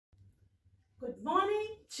Good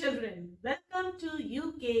morning, children. Welcome to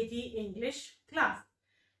UKG English class.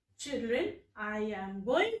 Children, I am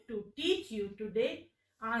going to teach you today.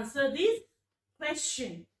 Answer these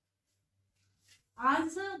questions.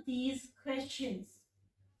 Answer these questions.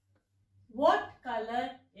 What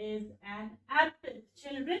color is an apple?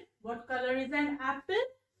 Children, what color is an apple?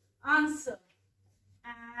 Answer.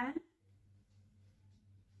 An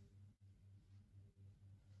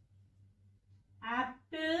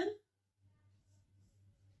apple.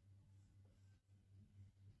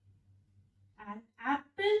 An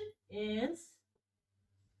apple is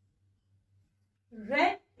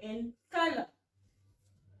red in color.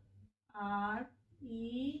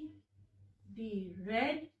 R-E-D,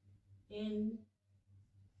 red in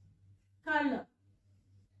color.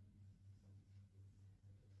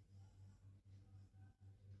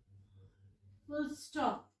 Full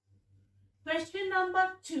stop. Question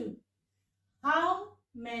number 2. How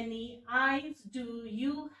many eyes do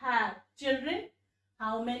you have? Children,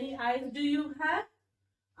 how many eyes do you have?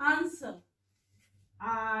 Answer.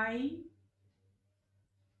 I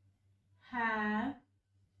have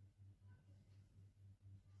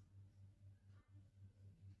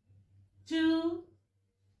 2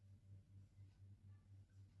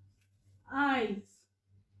 eyes.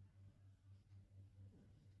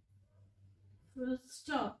 Full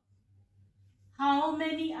stop. How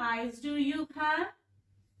many eyes do you have?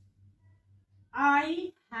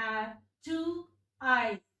 I have 2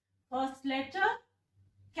 eyes. First letter,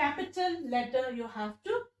 capital letter you have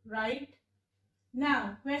to write.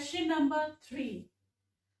 Now, question number 3.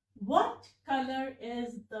 What color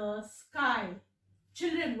is the sky?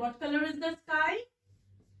 Children, what color is the sky?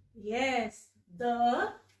 Yes,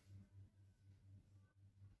 the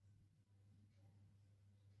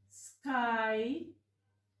sky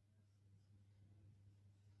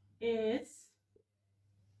is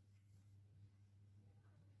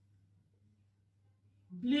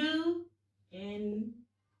blue in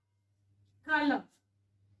color.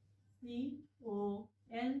 C-O-L-O-U-R,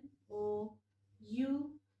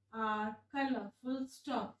 color, full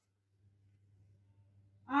stop.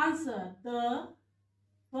 Answer. The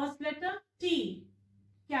first letter T,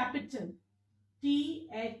 capital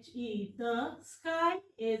T-H-E. The sky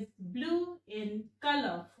is blue in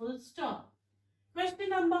color, full stop. Question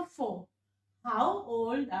number 4. How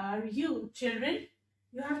old are you? Children,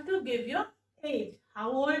 you have to give your age.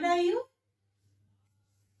 How old are you?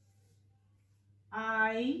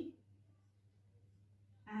 I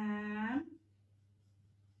am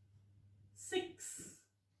 6.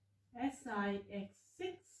 S-I-X,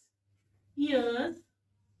 6 years.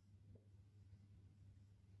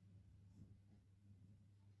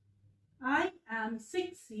 I am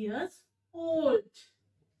 6 years old.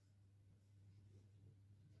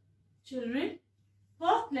 Children,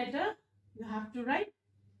 first letter you have to write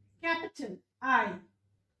capital I.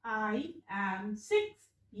 I am 6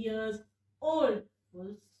 years old.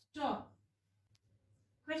 Full stop.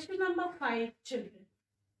 Question number 5, children.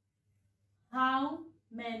 How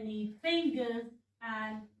many fingers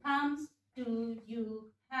and thumbs do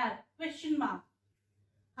you have? Question mark.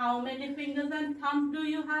 How many fingers and thumbs do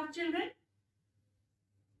you have, children?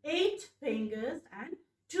 8 fingers and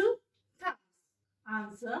 2 thumbs.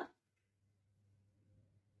 Answer.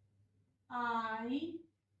 I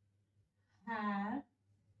have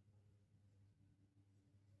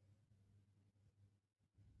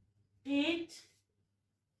 8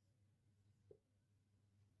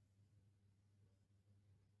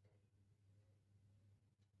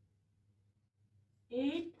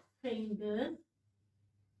 fingers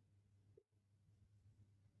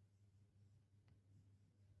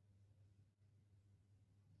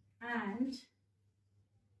and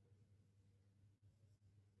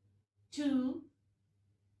 2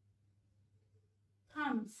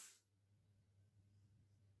 thumbs.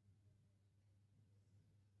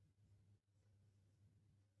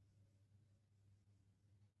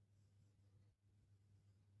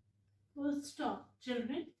 Full stop.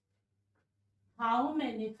 Children, how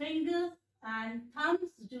many fingers and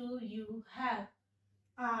thumbs do you have?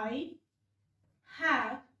 I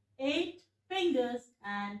have 8 fingers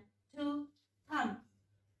and 2 thumbs.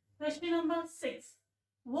 Question number 6.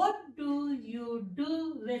 What do you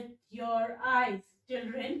do with your eyes?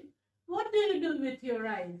 Children, what do you do with your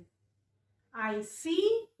eyes? I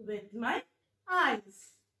see with my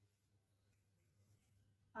eyes.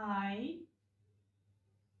 I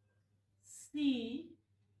see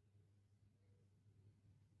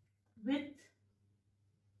with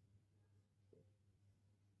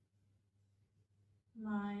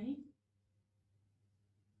my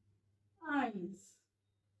eyes.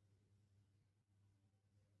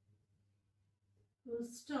 Full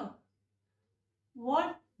stop.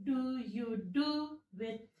 What do you do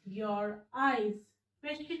with your eyes?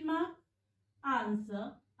 Question mark.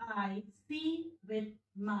 Answer. I see with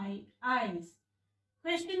my eyes.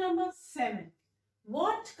 Question number 7.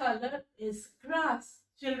 What color is grass?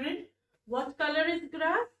 Children, what color is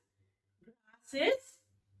grass? Grass is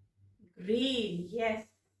green. Yes.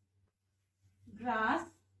 Grass.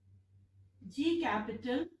 G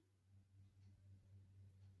capital.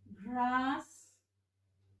 Grass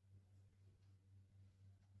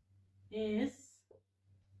is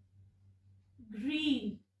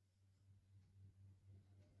green.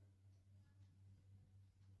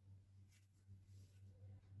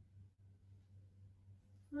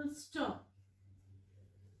 Full stop.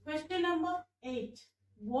 Question number 8.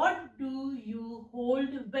 What do you hold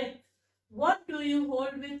with? What do you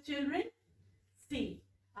hold with, children? See,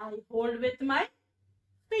 I hold with my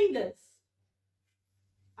fingers.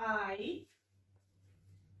 I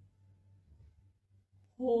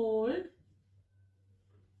hold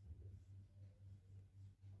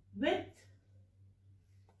with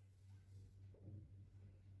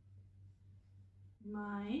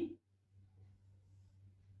my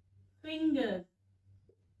fingers.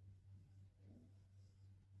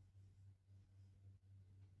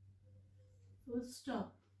 Full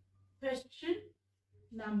stop. Question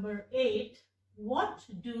number 8. What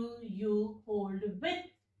do you hold with?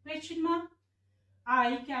 Question mark.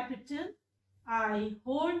 I capital. I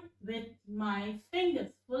hold with my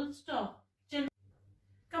fingers. Full stop. Children,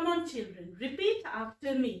 come on children. Repeat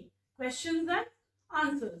after me. Questions and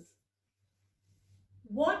answers.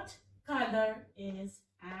 What color is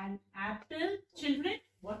an apple? Children,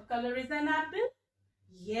 what color is an apple?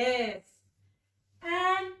 Yes.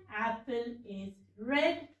 An apple is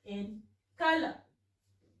red in color.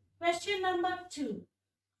 Question number 2.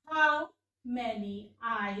 How many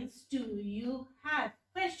eyes do you have?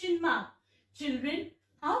 Question mark. Children,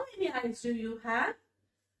 how many eyes do you have?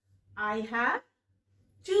 I have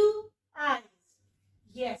 2 eyes.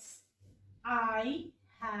 Yes, I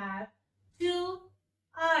have 2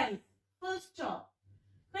 eyes. Full stop.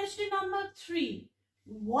 Question number 3.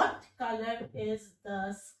 What color is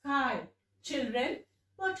the sky? Children,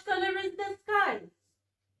 what color is the sky?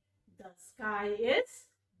 The sky is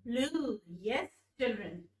blue. Yes,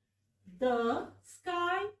 children. The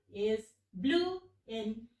sky is blue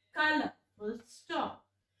in color. Full stop.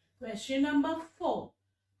 Question number 4.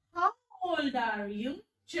 How old are you?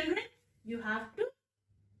 Children, you have to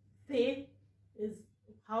say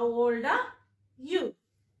how old are you?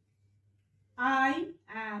 I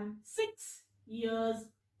am 6 years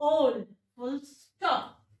old. Full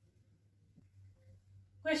stop.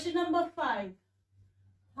 Question number 5.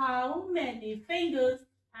 How many fingers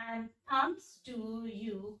and thumbs do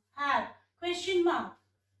you have? Question mark.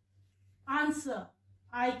 Answer.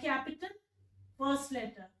 I capital. First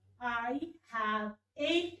letter. I have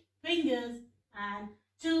 8 fingers and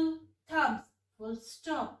 2 thumbs. Full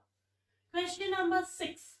stop. Question number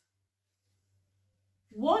 6.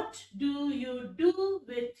 What do you do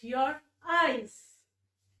with your eyes?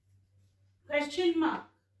 Question mark.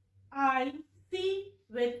 I see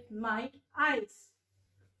with my eyes.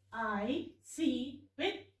 I see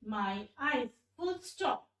with my eyes. Full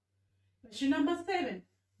stop. Question number 7.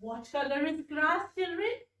 What color is grass,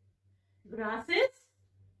 children? Grass is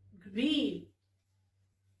green.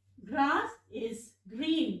 Grass is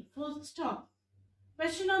green. Full stop.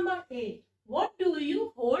 Question number 8. What do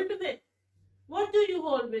you hold with? What do you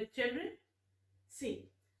hold with, children? See,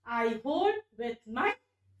 I hold with my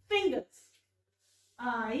fingers.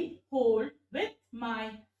 I hold with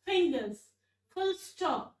my fingers. Full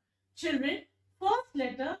stop. Children, first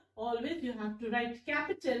letter always you have to write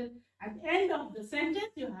capital. At the end of the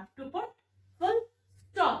sentence you have to put full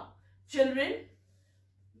stop. Children,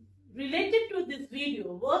 related to this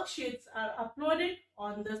video, worksheets are uploaded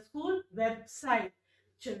on the school website.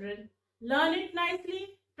 Children, learn it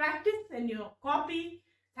nicely. Practice in your copy.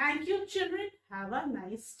 Thank you, children. Have a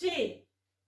nice day.